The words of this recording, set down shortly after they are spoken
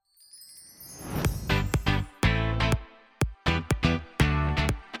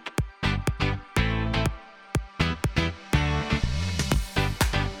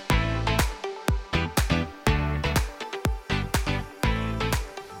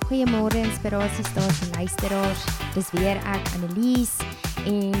Goeiemôre inspirasiestasie luisteraars. Dis weer ek Anna-Lize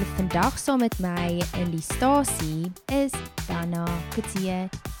en vandag saam met my in die stasie is Dannha,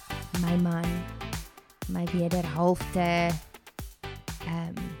 my man, my wederhalfte.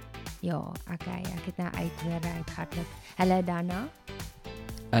 Ek het nou uitgehartlik. Hallo Dannha.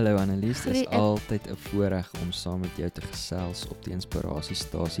 Hallo Anna-Lize, dit is altyd 'n voorreg om saam met jou te gesels op die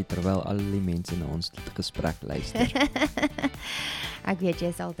inspirasiestasie terwyl al die mense na ons gesprek luister. Ek weet jy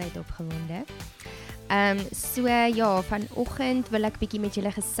is altyd opgewonde. Vanoggend wil ek bietjie met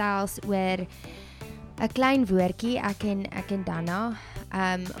julle gesels oor 'n klein woordjie, ek en Dannha,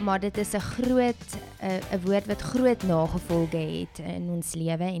 maar dit is 'n woord wat groot nagevolge het in ons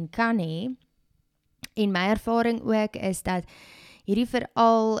lewe en kan hê. En my ervaring ook is dat hierdie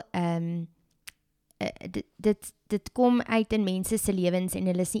veral dit kom uit in mense se lewens en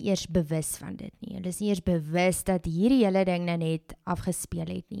hulle is nie eers bewus van dit nie. Hulle is nie eers bewus dat hierdie hele ding nou net afgespeel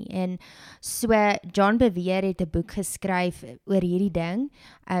het nie. En so John Bevere het 'n boek geskryf oor hierdie ding.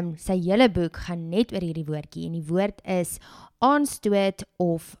 Sy hele boek gaan net oor hierdie woordjie en die woord is aanstoot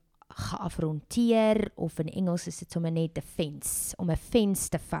of geafronteer, of in Engels is dit sommer net 'n fence, om 'n fence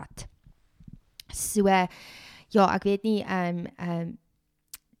te vat. So ek weet nie,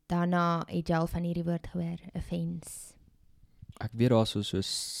 Dannha, het jy al van hierdie woord gehoor, offense? Ek weet daar so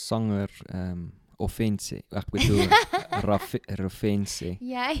sanger, offense, ek bedoel, offense.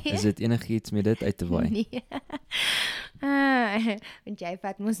 Is dit enigiets met dit uit te waai? Nee. Want jy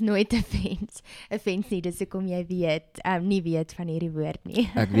vat mos nooit offense nie, dis hoekom jy nie weet van hierdie woord nie.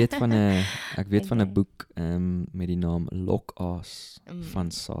 Ek weet van 'n boek met die naam Lokaas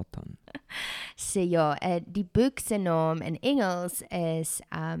van Satan. So die boek se naam in Engels is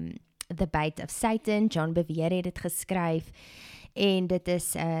The Bait of Satan. John Bevere het dit geskryf en dit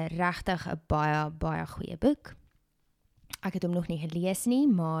is regtig 'n baie goeie boek. Ek het hom nog nie gelees nie,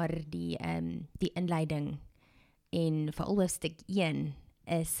 maar die inleiding en veral hoofstuk 1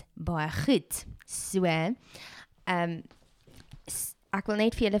 is baie goed. So ek wil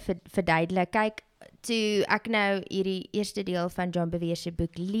net vir julle verduidelik. Kyk, toe ek nou hierdie eerste deel van John Bevere se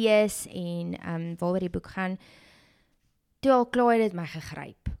boek lees en waaroor die boek gaan, toe al klaar het dit my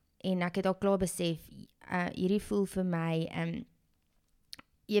gegryp. En ek het al klaar besef, hierdie voel vir my,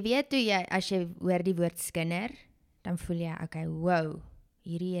 jy weet as jy hoor die woord skinder, dan voel jy, okay, wow,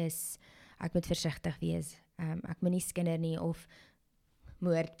 hierdie is, ek moet versigtig wees, ek moet nie skinder nie, of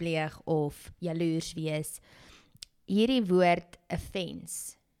moord pleeg, of jaloers wees. Hierdie woord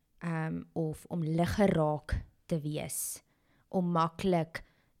offense, of om liggeraak te wees, om maklik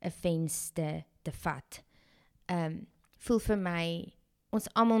offense te vat, voel vir my, ons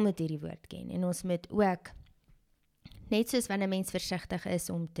almal moet hierdie woord ken, en ons moet ook, net soos wanneer 'n mens versigtig is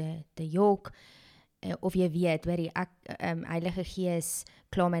om te jok, of jy weet, Heilige Gees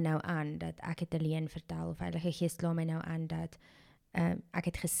kla my nou aan, dat ek het 'n leuen vertel, of Heilige Gees kla my nou aan, dat ek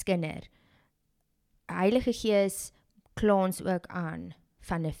het geskinder. Heilige Gees kla ons ook aan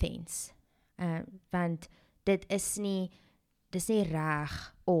van offense, want dit is nie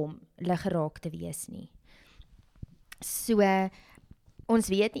reg om liggeraak te wees nie. So, ons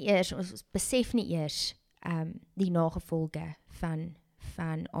weet nie eers, ons besef nie eers die nagevolge van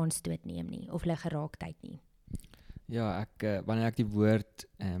aanstoot neem nie, of liggeraaktheid nie. Ja, wanneer ek die woord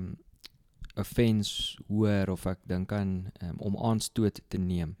offense hoor, of ek dink aan om aanstoot te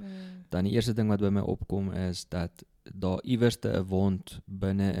neem, dan die eerste ding wat by my opkom is dat daar iewerste 'n wond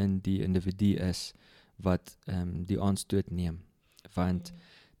binne in die individu is wat die aanstoot neem, want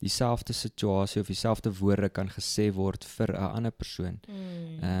dieselfde situasie of dieselfde woorde kan gesê word vir 'n ander persoon,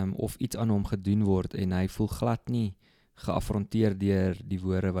 of iets aan hom gedoen word en hy voel glad nie geafronteer deur die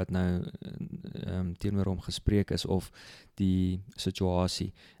woorde wat nou teenoor hom gespreek is, of die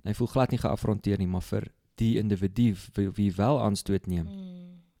situasie. En hy voel glad nie geafronteer nie, maar vir die individu wie wel aanstoot neem,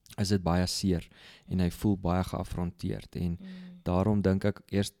 is dit baie seer en hy voel baie geafronteerd. En daarom dink ek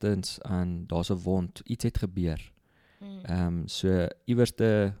eerstens aan, daar's 'n wond, iets het gebeur. So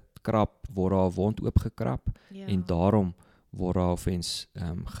iewerste krap word daar 'n wond oopgekrap, en daarom word daar offense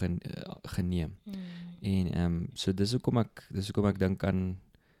geneem. En so dis hoekom ek dink aan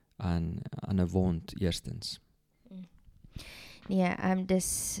 'n wond eerstens. Nee,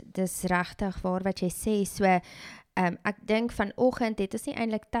 dis regtig waar wat jy sê. So ek dink vanoggend het ons nie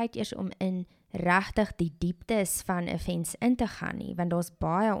eintlik tyd eers om in regtig die dieptes van offense in te gaan nie, want daar's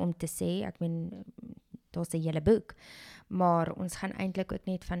baie om te sê. Ek meen, daar's 'n hele boek, maar ons gaan eintlik ook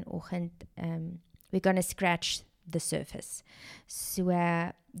net vanoggend, we're gonna scratch the surface. So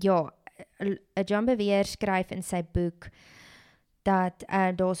John Bevere skryf in sy boek dat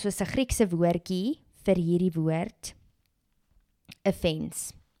daar soos 'n Griekse woordjie vir hierdie woord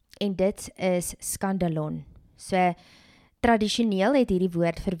offense. en dit is skandalon. So, tradisioneel het hierdie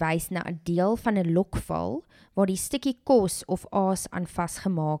woord verwys na 'n deel van 'n lokval, waar die stukkie kos of aas aan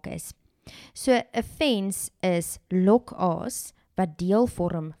vasgemaak is. So, 'n fens is lokaas, wat deel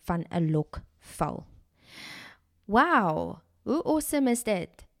vorm van 'n lokval. Wow, hoe awesome is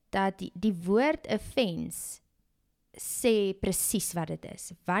dit, dat die woord 'n fens sê presies wat dit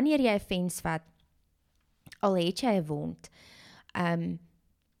is. Wanneer jy 'n fens vat, al het jy 'n wond,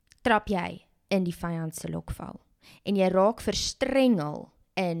 trap jy in die vyand se lokval. En jy raak verstrengel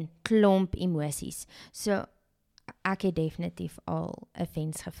in klomp emosies. So, ek het definitief al 'n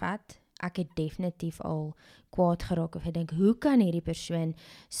fens gevat. Ek het definitief al kwaad geraak of ek dink, hoe kan hierdie persoon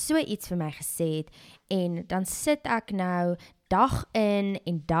so iets vir my gesê het? En dan sit ek nou dag in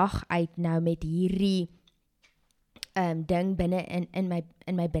en dag uit nou met hierdie ding binne in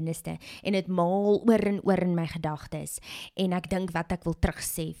my binneste, en dit maal oor en oor in my gedagtes, en ek dink wat ek wil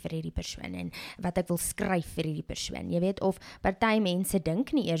terugsê vir hierdie persoon, en wat ek wil skryf vir hierdie persoon. Jy weet, of party mense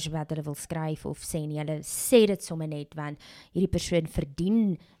dink nie eers wat hulle wil skryf of sê nie, hulle sê dit sommer net, want hierdie persoon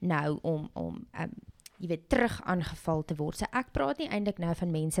verdien nou om jy weet, terug aangeval te word. So ek praat nie eintlik nou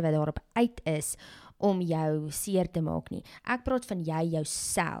van mense wat daarop uit is om jou seer te maak nie. Ek praat van jy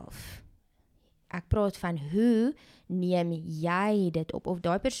jouself. Ek praat van hoe neem jy dit op, of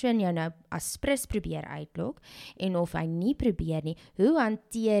daai persoon jou nou as prins probeer uitlok, en of hy nie probeer nie, hoe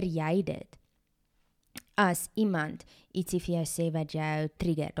hanteer jy dit? As iemand ietsie vir jou sê wat jou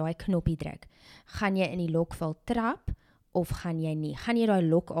trigger, daai knoppie druk, gaan jy in die lokval trap, of gaan jy nie? Gaan jy daai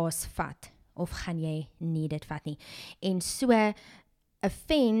lokaas vat, of gaan jy nie dit vat nie? En so, 'n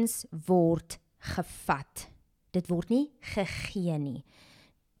fens word gevat. Dit word nie gegee nie.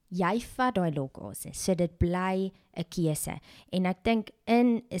 Jy vat daai lokaas, so dit bly 'n keuse. En ek dink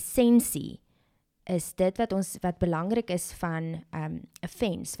in essensie is dit wat belangrik is van 'n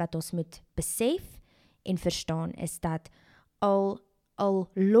fens, wat ons moet besef en verstaan, is dat al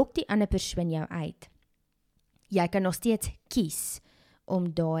lok die ander persoon jou uit, jy kan nog steeds kies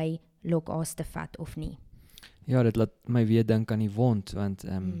om daai lokaas te vat of nie. Ja, dit laat my weer dink aan die wond, want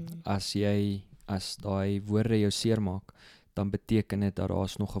as daai woorde jou seermaak, dan beteken dit dat daar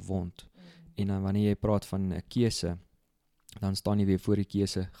is nog 'n wond. En dan wanneer jy praat van 'n keuse, dan staan jy weer voor die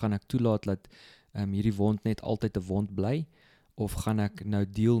keuse, gaan ek toelaat dat hierdie wond net altyd 'n wond bly, of gaan ek nou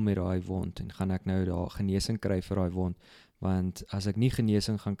deel met daai wond, en gaan ek nou daar genesing kry vir daai wond, want as ek nie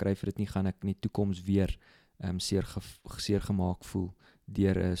genesing gaan kry vir dit nie, gaan ek in die toekoms weer seer gemaak voel,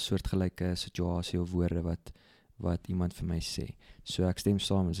 deur 'n soortgelyke situasie of woorde wat iemand vir my sê. So ek stem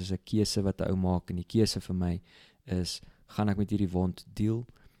saam, dit is 'n keuse wat 'n ou maak, en die keuse vir my is, gaan ek met hierdie wond deel,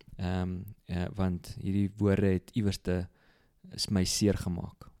 want hierdie woorde het iewerste is my seer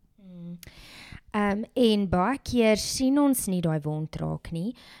gemaak. En baie keer sien ons nie daai wond raak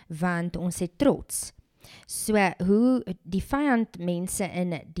nie, want ons het trots. So, hoe die vyand mense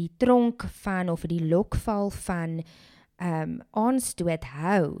in die tronk van, of die lokval van aanstoot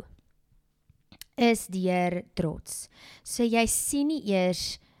hou, is deur trots. So jy sien nie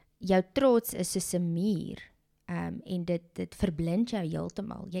eers, jou trots is soos 'n muur, en dit verblind jou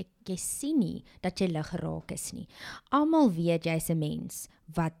heeltemal. Jy sien nie dat jy lig geraak is nie. Almal weet jy's 'n mens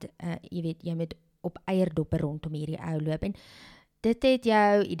wat jy weet, jy moet op eierdoppe rondom hierdie ou loop, en dit het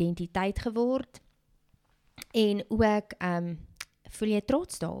jou identiteit geword, en ook voel jy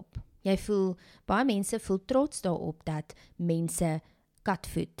trots daarop. Baie mense voel trots daarop dat mense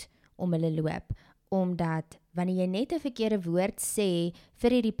katvoet om hulle loop, omdat wanneer jy net 'n verkeerde woord sê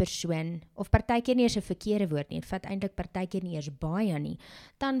vir hierdie persoon, of partykeer nie eers 'n verkeerde woord nie, het vat eintlik partykeer nie eers baie nie,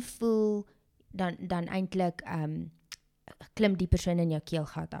 dan eintlik klim die persoon in jou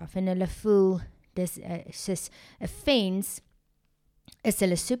keelgat af, en hulle voel, dis soos 'n fens is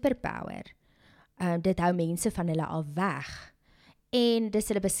hulle superpower. Dit hou mense van hulle al weg, en dis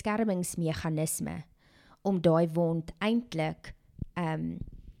hulle beskermingsmeganisme, om daai wond eintlik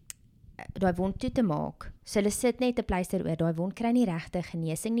daai wond toe te maak. So hulle sit net 'n pleister oor, daai wond kry nie regte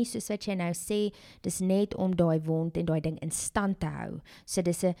genesing nie, soos wat jy nou sê, dis net om daai wond en daai ding in stand te hou. So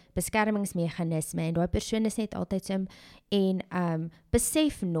dis 'n beskermingsmeganisme, en daai persoon is net altyd so, en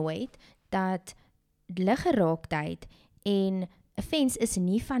besef nooit dat liggeraaktheid en 'n fens is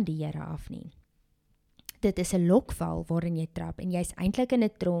nie van die Here af nie. Dit is 'n lokval waarin jy trap, en jy's eintlik in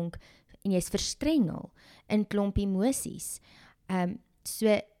 'n tronk, en jy's verstrengel in klomp emosies.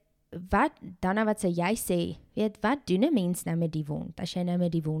 So, Dannha, wat sou jy sê, weet, wat doen 'n mens nou met die wond, as jy nou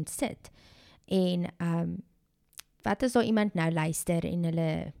met die wond sit? En wat as daar iemand nou luister, en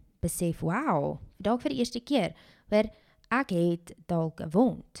hulle besef, wow, dalk vir die eerste keer, waar ek het dalk 'n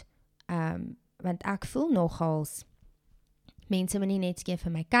wond, want ek voel nogals mense moet nie net skeef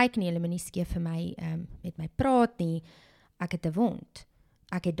vir my kyk nie, hulle moet nie skeef vir my met my praat nie. Ek het 'n wond.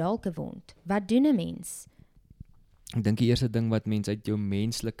 Ek het dalk 'n wond. Wat doen 'n mens? Ek dink die eerste ding wat mens uit jou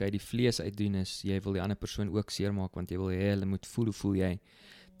menslikheid, die vlees uitdoen is, jy wil die ander persoon ook seermaak, want jy wil hê hulle moet voel, hoe voel jy?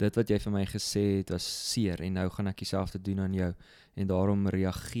 Dit wat jy vir my gesê het was seer, en nou gaan ek dieselfde doen aan jou, en daarom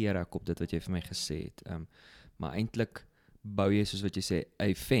reageer ek op dit wat jy vir my gesê het. Maar eintlik bou jy, soos wat jy sê,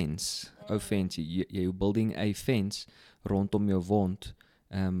 'n fence, jy building 'n fence rondom jou wond,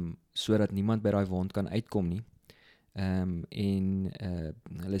 sodat niemand by daai wond kan uitkom nie. Hulle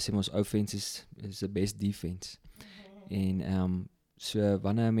sê ons offense is the best defense. En so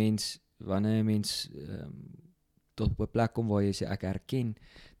wanneer 'n mens tot op 'n plek kom waar jy sê ek erken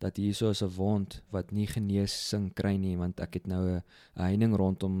dat hier so is 'n wond wat nie genesing kry nie, want ek het nou 'n heining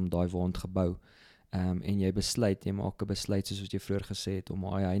rondom daai wond gebou. En jy maak 'n besluit soos wat jy vroeër gesê het om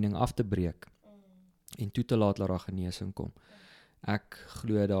daai heining af te breek en toe te laat daar genesing kom. Ek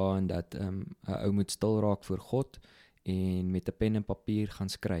glo daarin dat 'n ou moet stil raak voor God en met 'n pen en papier gaan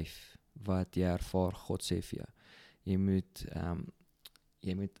skryf wat jy ervaar God sê vir jou. Jy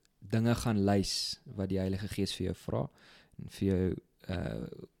moet dinge gaan lys wat die Heilige Gees vir jou vra en vir jou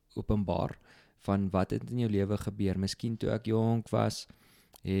openbaar van wat het in jou lewe gebeur. Miskien toe ek jonk was,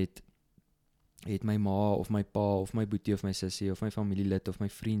 het my ma of my pa of my boetie of my sussie of my familielid of my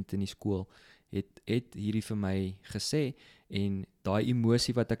vriend in die skool het hierdie vir my gesê, en daai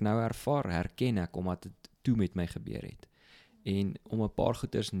emosie wat ek nou ervaar, herken ek omdat dit toe met my gebeur het. En om 'n paar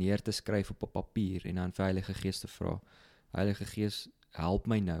goeters neer te skryf op 'n papier en dan vir Heilige Gees te vra, Heilige Gees, help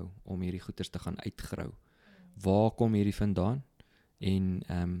my nou om hierdie goeters te gaan uitgrou. Waar kom hierdie vandaan? En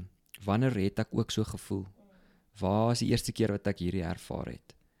wanneer het ek ook so gevoel? Waar was die eerste keer wat ek hierdie ervaar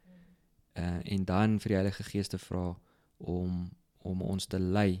het? En dan vir die Heilige Gees te vra om ons te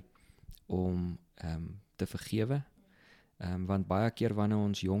lei om te vergewe. Want baie keer wanneer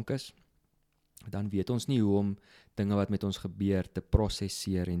ons jonk is, dan weet ons nie hoe om dinge wat met ons gebeur te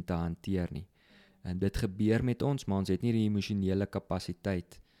prosesseer en te hanteer nie. En dit gebeur met ons, maar ons het nie die emosionele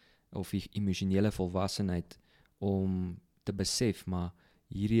kapasiteit of die emosionele volwassenheid om te besef, maar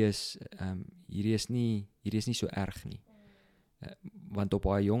hierdie is nie so erg nie. Want op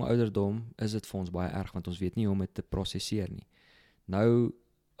baie jong ouderdom is dit vir ons baie erg, want ons weet nie hoe om dit te prosesseer nie. Nou,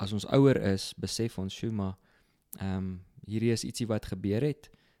 as ons ouer is, besef ons, maar hierdie is ietsie wat gebeur het,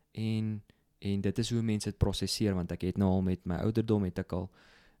 en dit is hoe mense dit prosesseer, want ek het nou al met my ouderdom, het ek al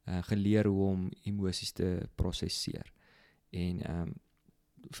geleer hoe om emosies te prosesseer. En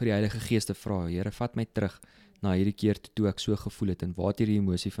vir die Heilige Gees te vra, Here, vat my terug na hierdie keer toe ek so gevoel het, en waar het hierdie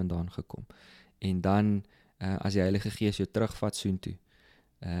emosie vandaan gekom? En dan, as die Heilige Gees jou terugvat soontoe,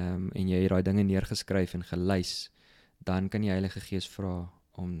 en jy het daai dinge neergeskryf en gelys, dan kan die Heilige Gees vra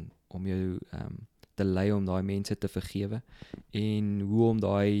om jou te lei om daai mense te vergewe, en hoe om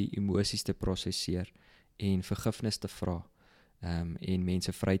daai emosies te prosesseer, en vergifnis te vra, en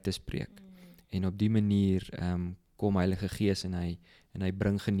mense vry te spreek. En op die manier kom Heilige Gees en hy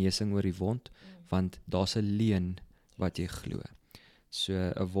bring genesing oor die wond, want daar's 'n leuen wat jy glo. So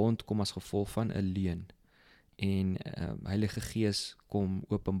 'n wond kom as gevolg van 'n leuen, en Heilige Gees kom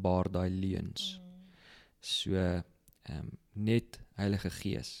openbaar daai leuns. So net Heilige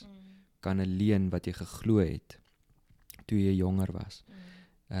Gees kan 'n leuen wat jy geglo het toe jy jonger was,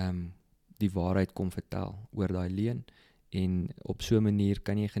 die waarheid kom vertel oor daai leuen, en op so 'n manier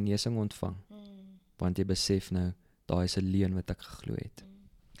kan jy genesing ontvang, want jy besef nou, daai is 'n leuen wat ek geglo het.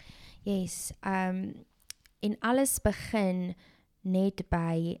 Yes, en alles begin net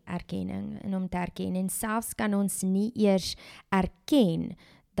by erkenning, en om te erken, en selfs kan ons nie eers erken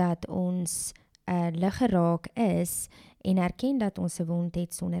dat ons lig geraak is, en erken dat ons 'n wond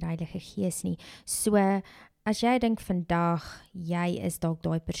het sonder Heilige Gees nie. So, as jy dink vandag, jy is dalk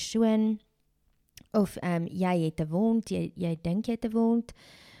daai persoon, of jy het 'n wond, jy dink jy het 'n wond,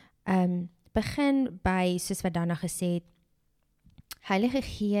 begin by, soos wat Dannha gesê het, Heilige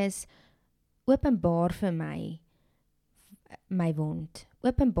Gees, openbaar vir my wond,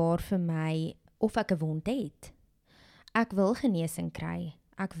 openbaar vir my of ek 'n wond het. Ek wil genesing kry,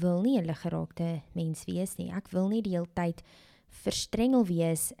 ek wil nie 'n liggeraakte mens wees nie, ek wil nie die hele tyd verstrengel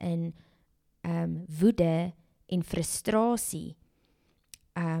wees in woede en frustrasie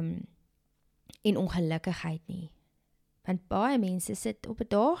en ongelukkigheid nie. Want baie mense sit op 'n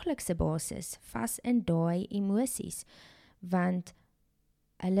daaglikse basis vas in daai emosies, want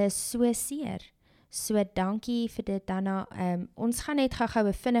hulle is so seer. So dankie vir dit, Dannha. Ons gaan net gou-gou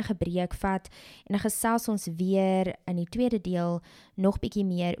 'n vinnige breek vat, en dan gesels ons weer in die tweede deel nog bietjie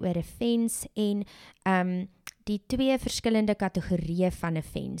meer oor 'n fence, en die twee verskillende kategorieë van 'n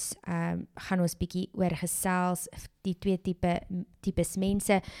fens. Gaan ons bietjie oor gesels, die twee tipes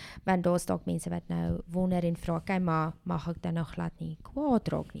mense, want daar's dalk mense wat nou wonder en vra, "Kyk, maar mag ek dan nou glad nie kwaad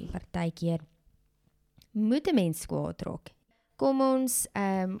raak nie?" Partykeer moet 'n mens kwaad raak. Kom ons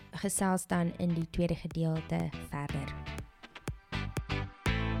gesels dan in die tweede gedeelte verder.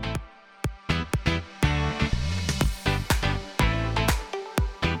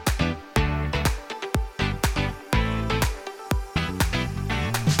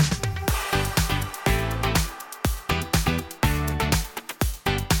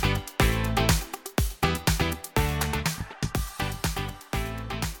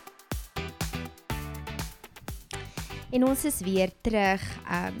 En ons is weer terug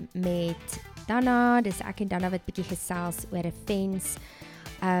met Dannha, dis ek en Dannha wat bietjie gesels oor 'n fens.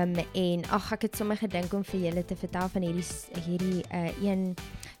 En ek het sommer gedink om vir julle te vertel van hierdie een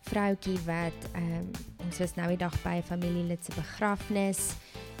vroutjie wat ons was nou die dag by 'n familielid se begrafnis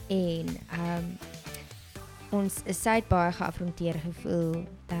en sy het baie geafronteer gevoel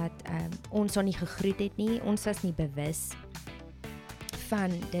dat ons haar nie gegroet het nie. Ons was nie bewus van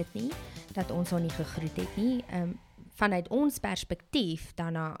dit nie, dat ons haar nie gegroet het nie. Vanuit ons perspektief,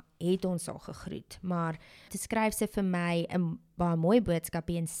 Dannha het ons al gegroet, maar toe skryf sy vir my 'n baie mooi boodskap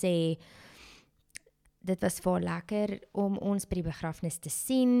en sê, dit was vir lekker om ons by die begrafnis te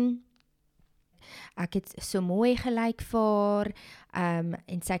sien. Ek het so mooi gelyk vir haar,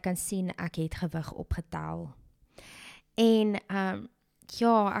 en sy kan sien ek het gewig opgetel. En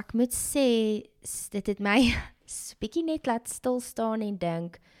ja, ek moet sê, dit het my bietjie net laat stil staan en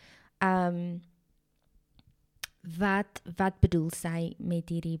dink, wat bedoel sy met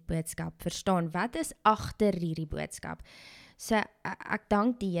hierdie boodskap? Verstaan, wat is agter hierdie boodskap? So, ek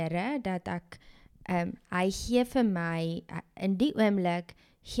dank die Here dat hy gee vir my, in die oomblik,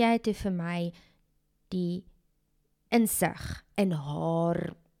 gee hy toe vir my die insig in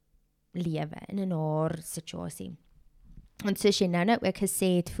haar lewe, en in haar situasie. En soos jy nou ook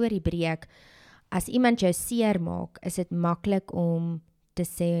gesê het voor die breek, as iemand jou seer maak, is dit maklik om te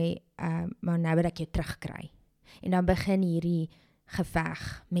sê, maar nou wil ek jou terugkry. En dan begin hierdie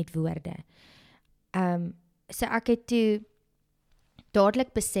geveg met woorde. So ek het toe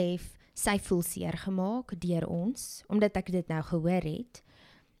dadelik besef, sy voel seer gemaak deur ons, omdat ek dit nou gehoor het.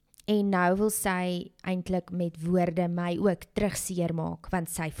 En nou wil sy eintlik met woorde my ook terug seer maak, want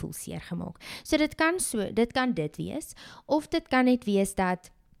sy voel seer gemaak. So dit kan dit wees, of dit kan net wees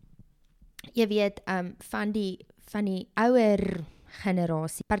dat, jy weet, van die ouer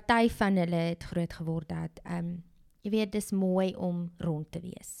generasie, party van hulle het groot geword dat, jy weet, dis mooi om rond te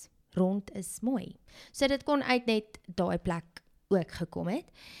wees. Rond is mooi. So dit kon uit net daai plek ook gekom het.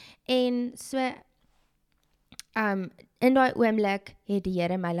 En so, in daai oomblik het die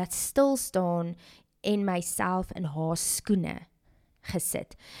Here my laat stil staan en myself in haar skoene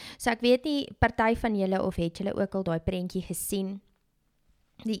gesit. So ek weet nie, party van julle of het julle ook al daai prentjie gesien,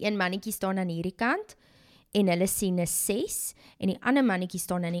 die een mannetjie staan aan hierdie kant, en hulle sien 'n 6, en die ander mannetjie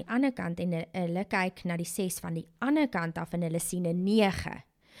staan aan die ander kant, en hulle kyk na die 6 van die ander kant af, en hulle sien 'n 9.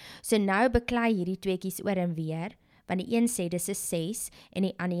 So nou beklei hierdie tweeetjies oor en weer, want die een sê dis 'n 6, en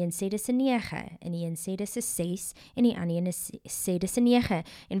die ander een sê dis 'n 9, en die een sê dis 'n 6, en die ander een sê dis 'n 9,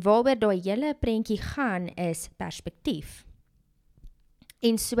 en waaroor daai hele prentjie gaan is perspektief.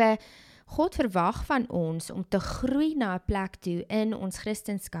 En so, God verwag van ons om te groei na 'n plek toe in ons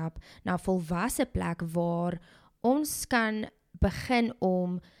Christendom, na 'n volwasse plek waar ons kan begin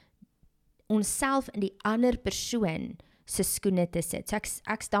om onsself in die ander persoon se skoene te sit. So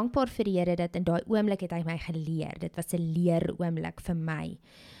ek's dankbaar vir die Here dat in daai oomblik het hy my geleer. Dit was 'n leer oomblik vir my.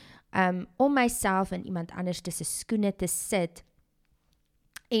 Om myself in iemand anders se skoene te sit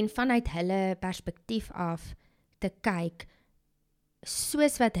en vanuit hulle perspektief af te kyk,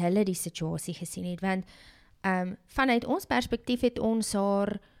 soos wat hulle die situasie gesien het, want vanuit ons perspektief het ons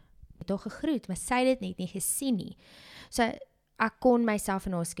haar toch gegroet, maar sy het dit net nie gesien nie. So ek kon myself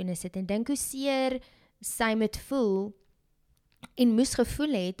in haar skoene sit en dink hoe seer sy moet voel en moes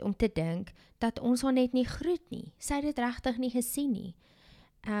gevoel het om te dink dat ons haar net nie groet nie. Sy het dit regtig nie gesien nie.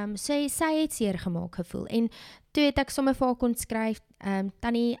 Sy het seer gemaak gevoel en toe het ek sommer vir haar kon skryf,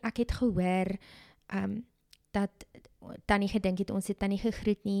 Tannie, ek het gehoor dat Tannie gedink het, ons het Tannie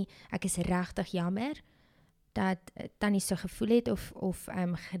gegroet nie, ek is regtig jammer dat Tannie so gevoel het of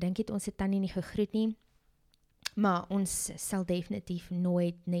gedink het, ons het Tannie nie gegroet nie, maar ons sal definitief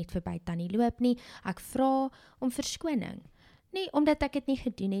nooit net verby Tannie loop nie, ek vra om verskoning, nie omdat ek het nie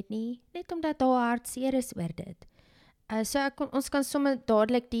gedoen het nie, net omdat haar hart seer is oor dit. Ons kan sommer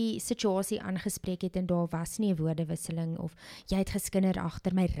dadelik die situasie aangespreek het en daar was nie 'n woordewisseling of jy het geskinder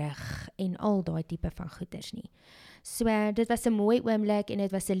agter my rug en al daai tipe van goeters nie. So dit was 'n mooi oomblik en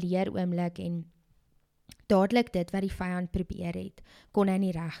dit was 'n leer oomblik en dadelik dit wat die vyand probeer het, kon hy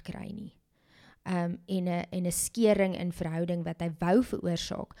nie reg kry nie. En 'n skeuring in verhouding wat hy wou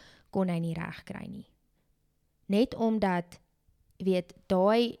veroorsaak, kon hy nie reg kry nie. Net omdat, weet,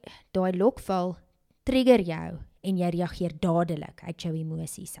 daai lokval trigger jou en jy reageer dadelik uit jou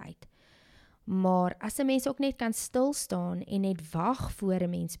emosies uit. Maar as 'n mens ook net kan stil staan en net wag voor 'n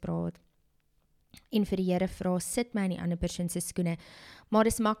mens praat en vir die Here vra, sit my in die ander persoon se skoene. Maar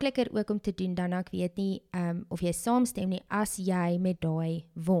dis makliker ook om te doen dan ek weet nie of jy saamstem nie, as jy met daai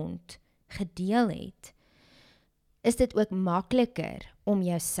wond gedeel het, is dit ook makliker om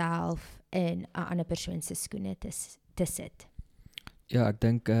jouself in 'n ander persoon se skoene te sit. Ja, ek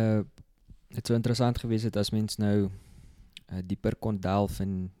dink het so interessant gewees het as mens nou dieper kon delf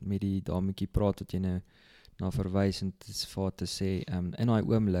en met die dametjie praat wat jy nou na verwys en dis vir te sê, in daai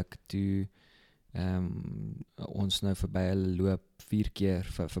oomblik toe ons nou verby hulle loop 4 keer,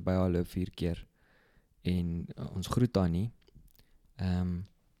 verby haar loop 4 keer en ons groet haar nie,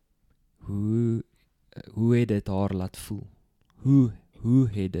 hoe het dit haar laat voel? Hoe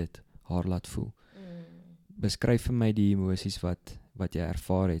het dit haar laat voel? Beskryf vir my die emosies wat jy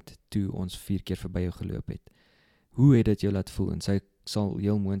ervaar het toe ons 4 keer verby jou geloop het. Hoe het dit jou laat voel? En sy sal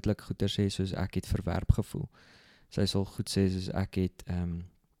heel moontlik goeie sê soos ek het verwerp gevoel. Sy sal goed sê soos ek het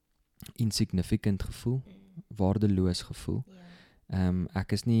insignificant gevoel, waardeloos gevoel.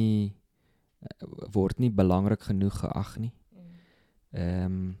 Ek is nie, word nie belangrik genoeg geag nie.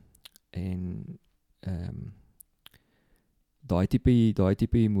 Daai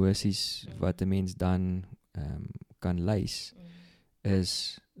tipe emosies wat 'n mens dan kan lys,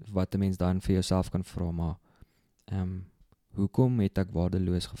 is wat 'n mens dan vir jouself kan vra, maar hoekom het ek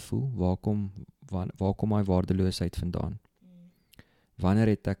waardeloos gevoel? Waar kom my waardeloosheid vandaan? Wanneer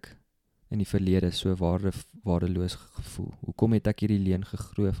het ek in die verlede so waardeloos gevoel? Hoekom het ek hierdie leen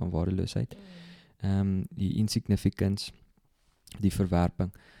geglo van waardeloosheid? Die insignificance, die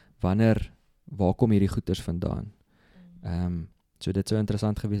verwerping. Waar kom hierdie goeters vandaan? So dit sou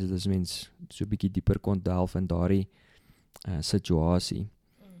interessant gewees het as mens so 'n bietjie dieper kon delf in daardie situasie.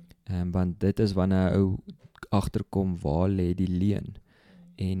 Want dit is wanneer 'n ou agterkom waar lê die leen.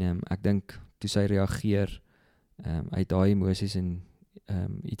 En ek dink toe sy reageer uit daai emosies en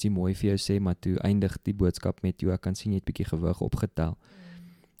ietsie mooi vir jou sê, maar toe eindig die boodskap met jou, ek kan sien jy het bietjie gewig opgetel.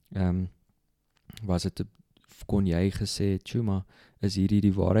 Was dit, kon jy gesê, "Tjuma, is hierdie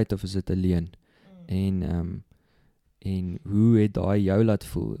die waarheid of is dit 'n leuen?" En hoe het daai jou laat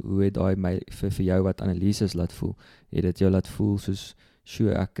voel? Hoe het daai my vir jou wat Anna-Lize laat voel? Het dit jou laat voel soos,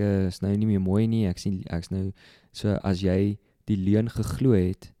 "Sjoe, ek is nou nie meer mooi nie, ek's nou," so as jy die leuen geglo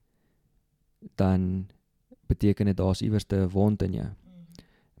het, dan beteken dit daar's iewers 'n wond in jou.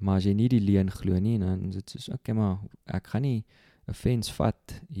 Maar as jy nie die leuen glo nie, dan is dit soos, okay, maar ek gaan nie offense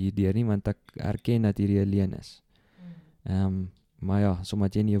vat hierdeur nie, want ek erken dat hierdie 'n leuen is. Maar ja, sommer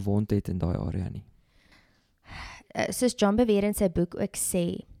jy nie 'n wond het in daai area nie. Soos John Bevere in sy boek ook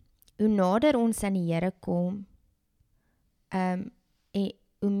sê, hoe nader ons aan die Here kom, en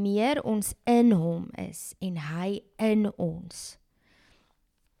hoe meer ons in hom is en hy in ons,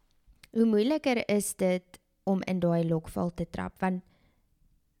 hoe moeiliker is dit om in daai lokval te trap, want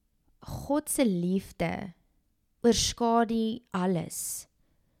God se liefde oorskadu alles.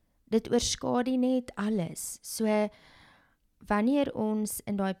 Dit oorskadu net alles. So wanneer ons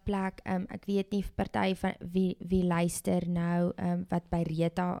in daai plek, ek weet nie party van wie luister nou, wat by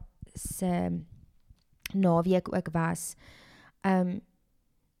Rita se naweek ook was,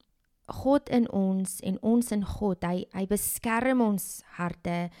 God in ons en ons in God, hy beskerm ons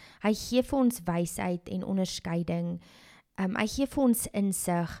harte, hy gee vir ons wysheid en onderskeiding, hy gee vir ons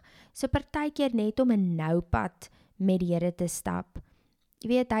insig, so partykeer net om 'n nou pad met die Here te stap, jy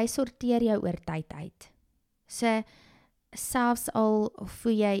weet, hy sorteer jou oor tyd uit, so selfs al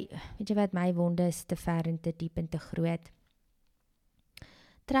voel jy, weet jy wat, my wonde is te ver en te diep en te groot,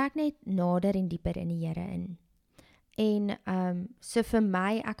 trek net nader en dieper in die Here in. En so vir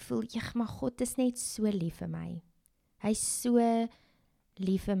my, ek voel, maar God is net so lief vir my. Hy is so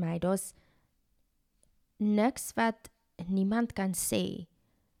lief vir my. Daar's niks wat niemand kan sê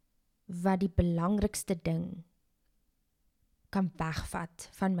wat die belangrikste ding kan wegvat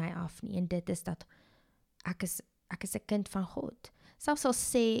van my af nie. En dit is dat ek is 'n kind van God. Selfs al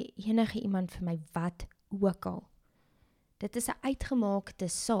sê enige iemand vir my wat ook al. Dit is 'n uitgemaakte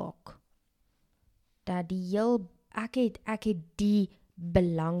saak dat ek het die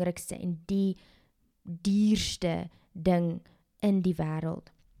belangrikste en die dierste ding in die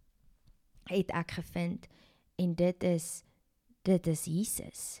wêreld, het ek gevind, en dit is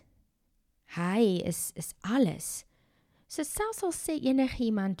Jesus. Hy is alles. So selfs al sê enige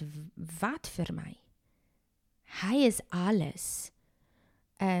iemand wat vir my, hy is alles.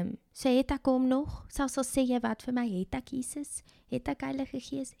 So het ek hom nog, selfs al sê jy wat vir my, het ek Jesus, het ek Heilige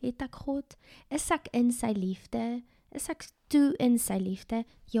Gees, het ek God, is ek in sy liefde, is ek toe in sy liefde?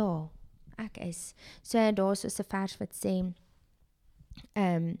 Ja, ek is. So daar is 'n vers wat sê,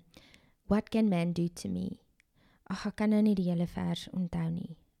 what can man do to me? Ag, ek kan nou nie die hele vers onthou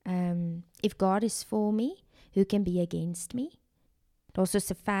nie. If God is for me, who can be against me? Daar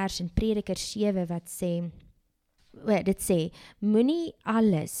is 'n vers in Prediker 7 wat sê, dit sê, moenie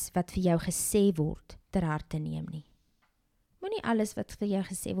alles wat vir jou gesê word ter harte neem nie. Moenie alles wat vir jou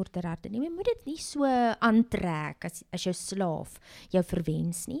gesê word ter harte neem nie. Moet dit nie so aantrek as jou slaaf jou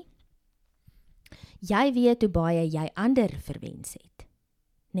verwens nie. Jy weet hoe baie jy ander verwens het,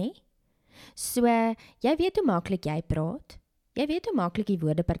 né? So, jy weet hoe maklik jy praat. Jy weet hoe maklik die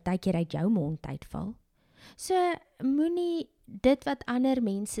woorde partykeer uit jou mond uitval. So, moenie dit wat ander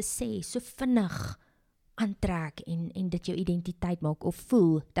mense sê so vinnig aantrek en dit jou identiteit maak of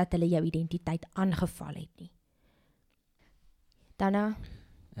voel dat hulle jou identiteit aangeval het nie. Dannha?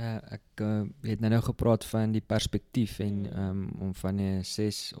 Ek het nou gepraat van die perspektief en om van 'n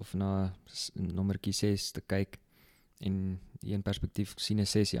 6 of na nommertjie 6 te kyk en die een perspektief sien 'n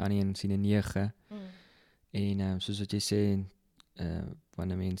 6, die ander een sien 'n 9. En soos wat jy sê,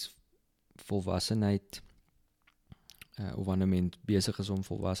 wanneer 'n mens volwassenheid of wanneer 'n mens besig is om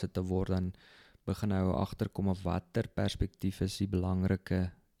volwasse te word, dan begin nou agterkom of watter perspektief is die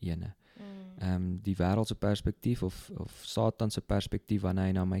belangrike ene. Die wêreldse perspektief of Satan se perspektief wanneer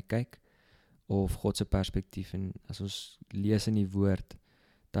hy na my kyk, of God se perspektief. En as ons lees in die woord,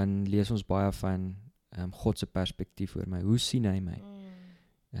 dan lees ons baie van God se perspektief oor my. Hoe sien hy my?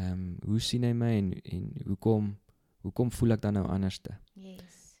 Hoe sien hy my en hoekom voel ek dan nou anderste?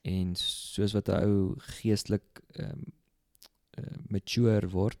 Yes. En soos wat 'n ou geestelik mature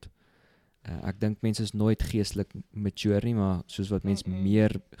word, ek dink mense is nooit geestelik mature nie, maar soos wat mens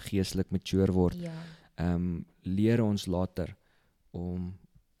meer geestelik mature word, leer ons later om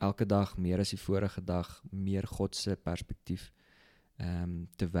elke dag meer as die vorige dag meer God se perspektief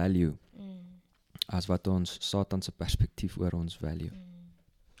te value, as wat ons Satan se perspektief oor ons value.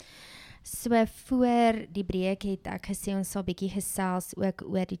 So voor die breek het ek gesê ons sal bietjie gesels ook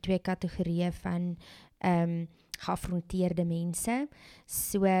oor die twee kategorieë van geaffronteerde mense.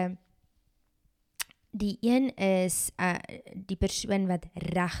 So die een is die persoon wat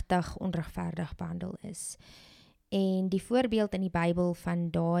regtig onregverdig behandel is. En die voorbeeld in die Bybel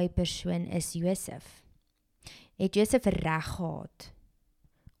van daai persoon is Josef. Het Josef reg gehad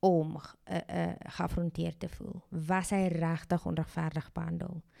om geaffronteerd te voel? Was hy regtig onregverdig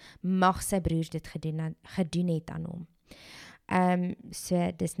behandel? Mag sy broers dit gedoen het aan hom?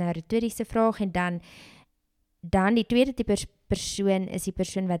 So dis nou 'n retoriese vraag. En dan die tweede tipe persoon is die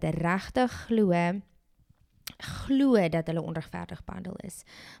persoon wat regtig glo dat hulle onregverdig behandel is,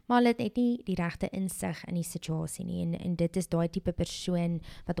 maar hulle het net nie die regte insig in die situasie nie, en dit is daai tipe persoon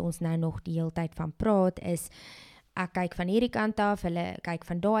wat ons nou nog die hele tyd van praat, is ek kyk van hierdie kant af, hulle kyk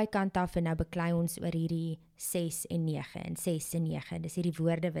van daai kant af, en nou beklei ons oor hierdie 6 en 9, en 6 en 9, dis hierdie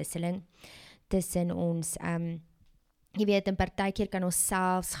woordewisseling tussen ons, jy weet, in partykeer kan ons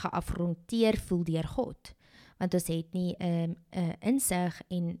selfs geaffronteer voel deur God, want ons het nie insig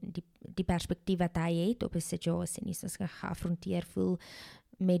en die perspektief wat hy het op 'n situasie nie, so ons kan geaffronteer voel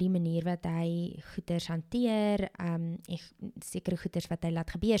met die manier wat hy goeders hanteer, en sekere goeders wat hy laat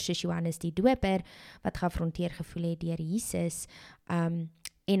gebeur, soos Johannes die Doper, wat geaffronteer gevoel het deur Jesus, en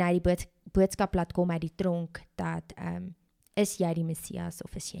hy die boodskap laat kom uit die tronk, dat, is jy die Messias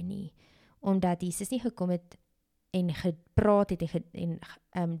of is jy nie? Omdat Jesus nie gekom het en gepraat het en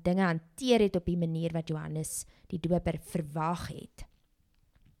dinge hanteer het op die manier wat Johannes die Doper verwag het.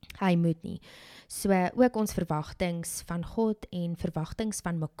 Hy moet nie. So ook ons verwagtings van God en verwagtings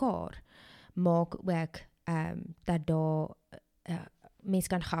van mekaar maak ook dat daar mens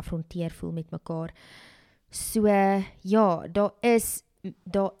kan geaffronteer voel met mekaar. So ja, daar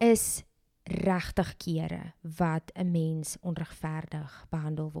is regtig kere wat 'n mens onregverdig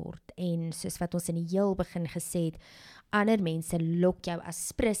behandel word, en soos wat ons in die heel begin gesê het, ander mense lok jou as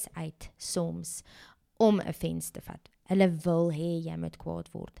sprus uit soms om 'n offense te vat. Hulle wil hê jy moet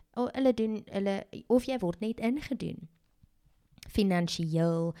kwaad word. Of jy word net ingedoen.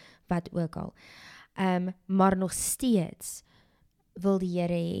 Finansieel, wat ook al. Maar nog steeds wil die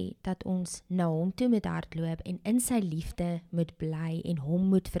Here hê dat ons na hom toe moet hardloop en in sy liefde moet bly en hom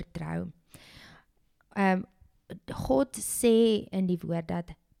moet vertrou. God sê in die woord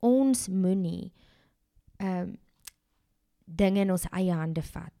dat ons moenie dinge in ons eie hande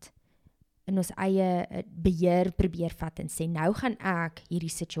vat, in ons eie beheer probeer vat en sê, nou gaan ek hierdie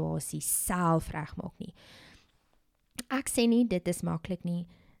situasie self regmaak nie. Ek sê nie, dit is maklik nie,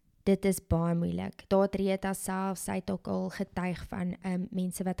 dit is baie moeilik. Daar het Rita self, sy het ook al getuig van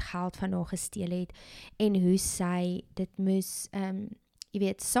mense wat geld van haar gesteel het, en hoe sy dit moes, jy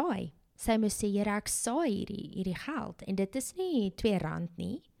weet, saai. Sy moes sê, Here, ek saai hierdie geld, en dit is nie R2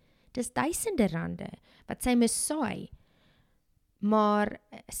 nie, dit is duisende rande, wat sy moes saai. Maar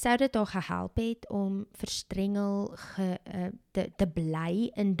sou dit haar gehelp het om verstrengel te bly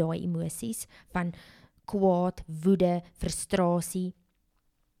in daai emosies van kwaad, woede, frustrasie.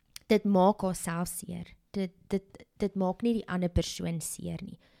 Dit maak haar self seer. Dit maak nie die ander persoon seer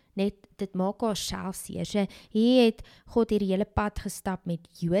nie. Net dit maak haar self seer. So hier het God hierdie hele pad gestap met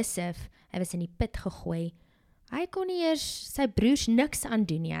Josef. Hy was in die put gegooi. Hy kon nie eers sy broers niks aan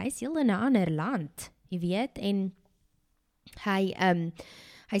doen nie. Hy is heel in 'n ander land, jy weet, en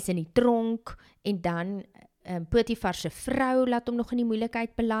hy's in die tronk, en dan Potifar se vrou laat hom nog in die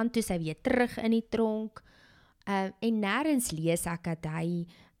moeilikheid beland, toe sy weer terug in die tronk, en nêrens lees ek dat hy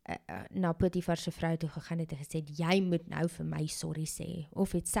na Potifar se vrou toe gegaan het en gesê, jy moet nou vir my sorry sê,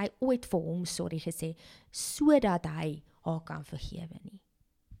 of het sy ooit vir hom sorry gesê, sodat hy haar kan vergewe nie.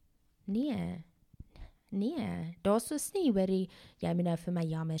 Nee, daar was nie hoorie, jy moet nou vir my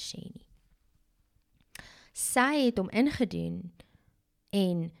jammer sê nie. Sy het hom ingedoen,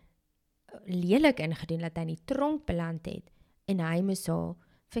 en lelik ingedoen, dat hy in die tronk beland het, en hy moes haar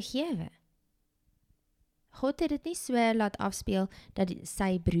vergewe. God het dit nie so laat afspeel, dat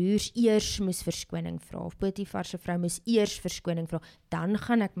sy broers eers moes verskoning vra, of Potifar se vrou moes eers verskoning vra, dan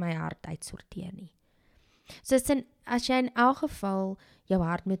gaan ek my hart uitsorteer nie. So as jy in elk geval jou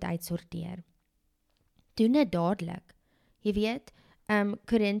hart moet uitsorteer, doen dit dadelik. Jy weet, 1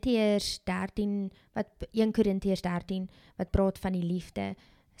 Korintiërs 13, wat praat van die liefde,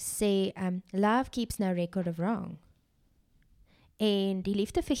 sê, love keeps no record of wrong. En die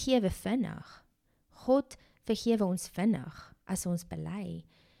liefde vergewe vinnig. God vergewe ons vinnig, as ons bely.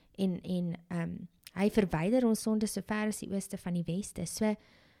 En hy verwyder ons sonde so ver as die ooste van die weste. So,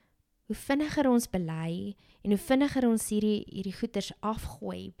 hoe vinniger ons bely, en hoe vinniger ons hierdie goeders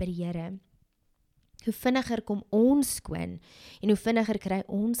afgooi by die Here, hoe vinniger kom ons skoon, en hoe vinniger kry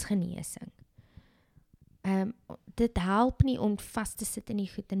ons genesing. Dit help nie om vas te sit in die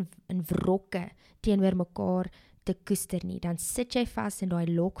goed in wrokke teenoor mekaar te koester nie, dan sit jy vas in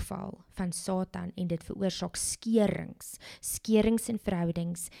daai lokval van Satan, en dit veroorsaak skerings in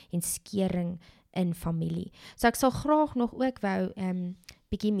verhoudings, en skering in familie. So ek sal graag nog ook wou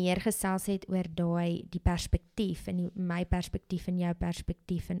bietjie meer gesels het oor die perspektief, en my perspektief en jou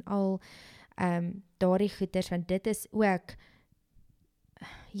perspektief, en al daardie goeders, want dit is ook,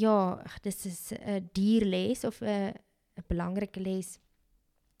 dit is 'n dierles, of 'n belangrike les,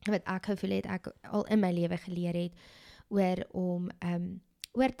 wat ek gevoel het, ek al in my lewe geleer het, om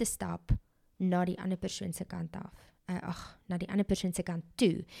oor te stap na die ander persoon se kant af, na die ander persoon se kant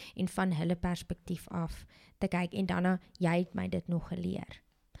toe, en van hulle perspektief af te kyk, en dan, jy het my dit nog geleer,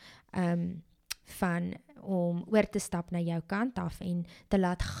 van om oor te stap na jou kant af, en te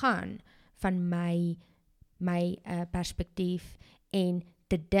laat gaan van my perspektief, en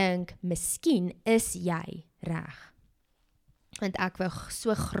te dink, miskien is jy reg. Want ek wou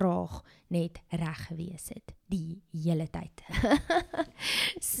so graag net reg gewees het, die hele tyd.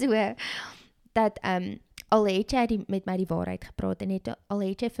 So, dat al het jy met my die waarheid gepraat, en al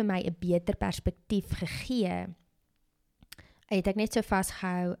het jy vir my 'n beter perspektief gegee, het ek net so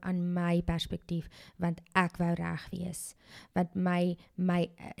vasgehou aan my perspektief, want ek wou reg wees. Want my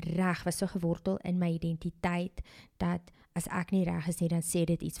reg was so gewortel in my identiteit, dat as ek nie reg is nie, dan sê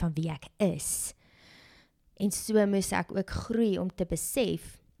dit iets van wie ek is. En so moes ek ook groei om te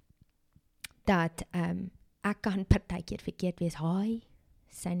besef, dat ek kan partykeer verkeerd wees.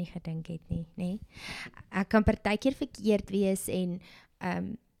 Sy nie gedink het nie, nee. Ek kan partykeer verkeerd wees, en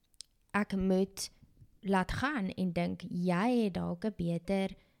ek moet laat gaan en dink, jy het dalk 'n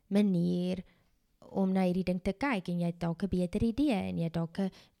beter manier om na hierdie ding te kyk, en jy het dalk 'n beter idee, en jy het dalk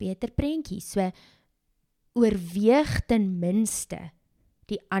 'n beter prentjie. So, oorweeg ten minste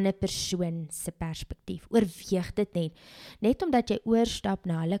die ander persoon se perspektief. Oorweeg dit net omdat jy oorstap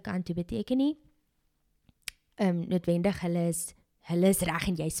na hulle kant toe, beteken nie noodwendig hulle is reg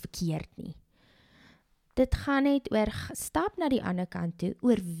en jy's verkeerd nie. Dit gaan net oor, stap na die ander kant toe,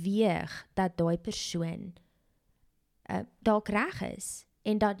 oorweeg dat daai persoon dalk reg is,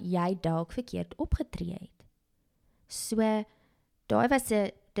 en dat jy dalk verkeerd opgetree het. So,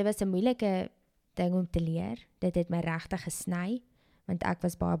 dit was 'n moeilike ding om te leer. Dit het my regtig gesny, want ek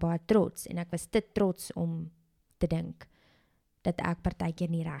was baie trots en ek was te trots om te dink dat ek partykeer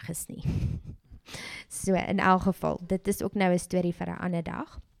nie reg is nie. So in elk geval, dit is ook nou 'n storie vir 'n ander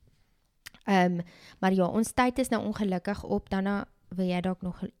dag. Maar ja, ons tyd is nou ongelukkig op. Dannha, wil jy dalk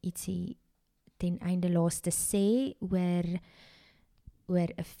nog ietsie ten einde laaste sê oor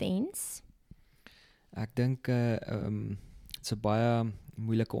offense? Ek dink dit's 'n baie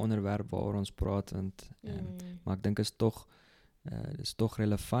moeilike onderwerp waaroor ons praat, want maar ek dink is tog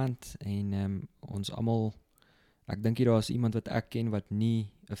relevant en ons almal, ek dink hier daar is iemand wat ek ken wat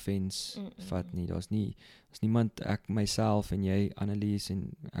nie offense vat nie. Daar's niemand, ek myself en jy Anna-Lize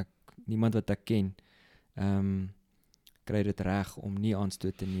en ek, niemand wat ek ken kry dit reg om nie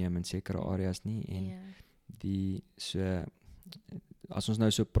aanstoot te neem in sekere areas nie en so as ons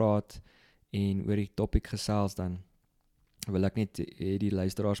nou so praat en oor die topik gesels, dan wil ek net hê die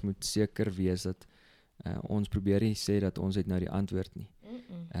luisteraars moet seker wees dat ons probeer nie sê dat ons het nou die antwoord nie.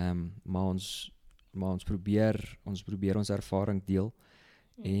 Maar ons probeer ons ervaring deel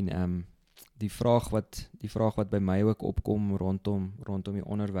en die vraag wat by my ook opkom rondom die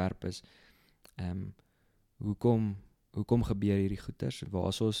onderwerp is hoekom gebeur hierdie goeters?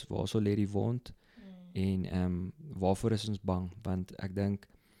 Waar lê die wond? En waarvoor is ons bang? Want ek dink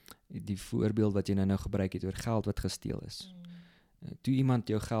die voorbeeld wat jy nou gebruik het oor geld wat gesteel is. Toe iemand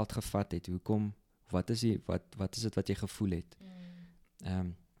jou geld gevat het, hoekom? Wat is dit wat jy gevoel het?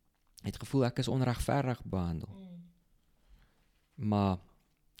 Het gevoel ek is onregverdig behandel. Maar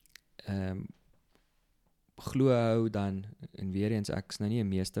glo hou dan, en weer eens, ek is nou nie 'n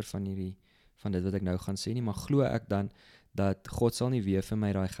meester van dit wat ek nou gaan sê nie, maar glo ek dan dat God sal nie weer vir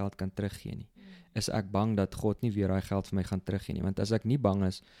my daai geld kan teruggee nie. Is ek bang dat God nie weer daai geld vir my gaan teruggee nie? Want as ek nie bang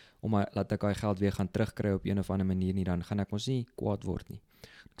is dat ek daai geld weer gaan terugkry op een of ander manier nie, dan gaan ek mos nie kwaad word nie.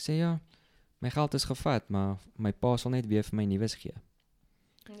 Ek sê ja, my geld is gevat, maar my pa sal net weer vir my nuus gee.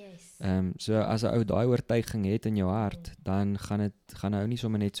 Yes. So as 'n ou daai oortuiging het in jou hart, dan gaan ou nie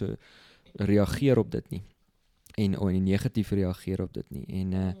sommer net so reageer op dit nie. En negatief reageer op dit nie.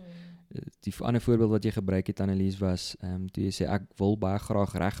 En die ander voorbeeld wat jy gebruik het, Anna-Lize, was toe jy sê ek wil baie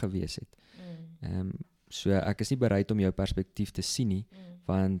graag reg gewees het. So ek is nie bereid om jou perspektief te sien nie,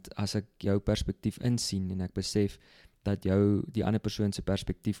 want as ek jou perspektief insien en ek besef dat die ander persoon se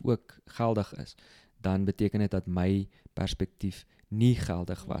perspektief ook geldig is, dan beteken dit dat my perspektief nie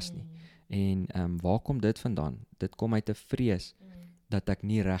geldig was nie. En waar kom dit vandaan? Dit kom uit 'n vrees dat ek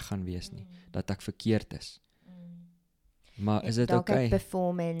nie reg gaan wees nie, dat ek verkeerd is. Maar is dit okay?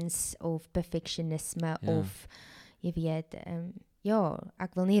 Performance of perfectionisme of jy weet,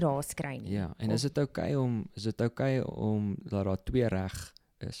 ek wil nie raas kry nie. Ja, en is dit okay om dat daar twee reg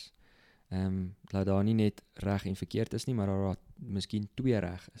is? Dat daar nie net reg en verkeerd is nie, maar dat daar miskien twee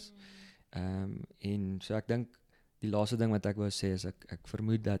reg is. En so ek dink die laaste ding wat ek wou sê is ek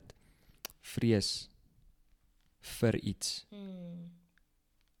vermoed dat vrees vir iets,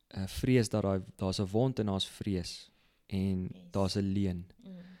 vrees dat daar's 'n wond en daar's vrees en daar's 'n leuen.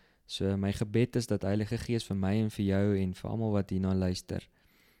 So my gebed is dat Heilige Gees vir my en vir jou en vir almal wat hierna luister,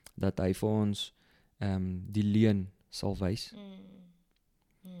 dat hy vir ons die leuen sal wys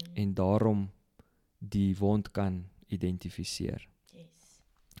en daarom die wond kan identifiseer.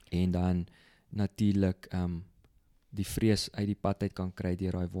 En dan natuurlik die vrees uit die pad uit kan kry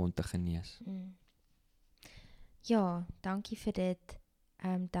deur daai wond te genees. Ja, dankie vir dit.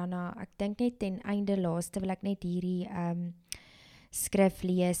 Dannha, ek dink net ten einde laaste wil ek net hierdie skrif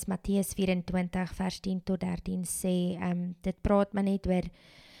lees, Matteus 24 vers 10 tot 13 sê, dit praat maar net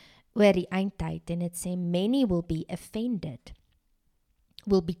oor die eindtyd en dit sê, many will be offended,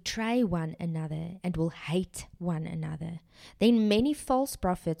 will betray one another and will hate one another. Then many false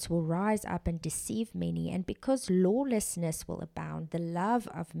prophets will rise up and deceive many, and because lawlessness will abound, the love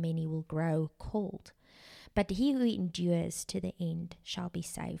of many will grow cold. But he who endures to the end shall be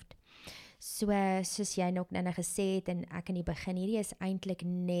saved. So, soos jy nog nou gesê het, en ek in die begin, hierdie is eintlik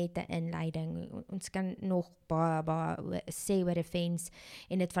net 'n inleiding. Ons kan nog baie sê oor offense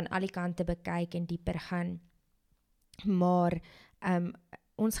en dit van al die kante bekyk en dieper gaan. Maar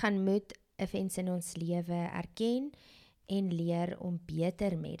ons gaan moet offense in ons lewe erken en leer om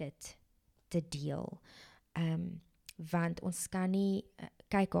beter met dit te deel. Want ons kan nie,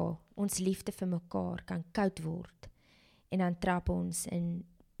 kyk ons liefde vir mekaar kan koud word en dan trap ons in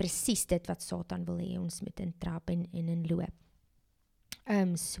presies dit wat Satan wil hê ons moet intrap en in loop.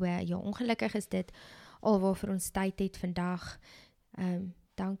 So ja, ongelukkig is dit alwaar vir ons tyd het vandag.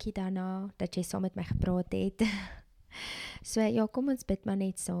 Dankie Dannha dat jy saam met my gepraat het. So ja, kom ons bid maar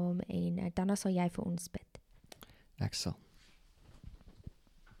net saam en Dannha sal jy vir ons bid. Ek sal.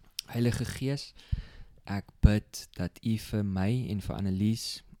 Heilige Gees, ek bid dat U vir my en vir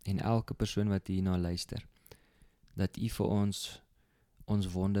Anna-Lize en elke persoon wat hierna luister, dat U vir ons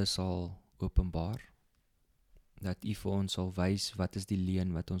wonde sal openbaar, dat U vir ons sal wys wat is die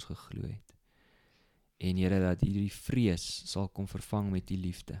leuen wat ons geglo het. En Here, dat U die vrees sal kom vervang met U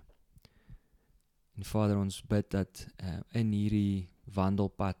liefde. En Vader, ons bid dat in hierdie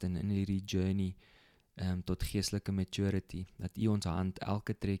wandelpad en in hierdie journey tot geestelike maturity, dat U ons hand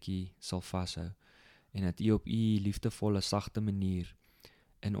elke trekkie sal vashou en dat U op U liefdevolle, sagte manier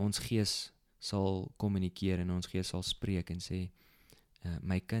in ons gees sal kommunikeer en ons gees sal spreek en sê,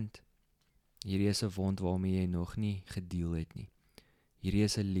 my kind, hierdie is 'n wond waarmee jy nog nie gedeel het nie. Hierdie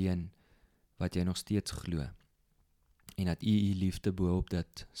is 'n leuen wat jy nog steeds glo. En dat U liefde bo-op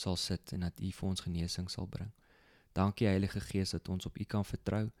dit sal sit en dat U vir ons genesing sal bring. Dankie Heilige Gees dat ons op U kan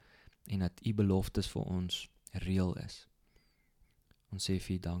vertrou en dat U beloftes vir ons reël is. Ons sê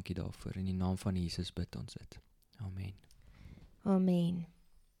vir U dankie daarvoor. In die naam van Jesus bid ons dit. Amen. Amen.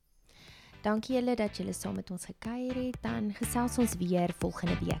 Dankie julle dat julle saam met ons gekuier het. Dan gesels ons weer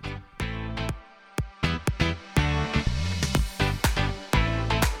volgende week.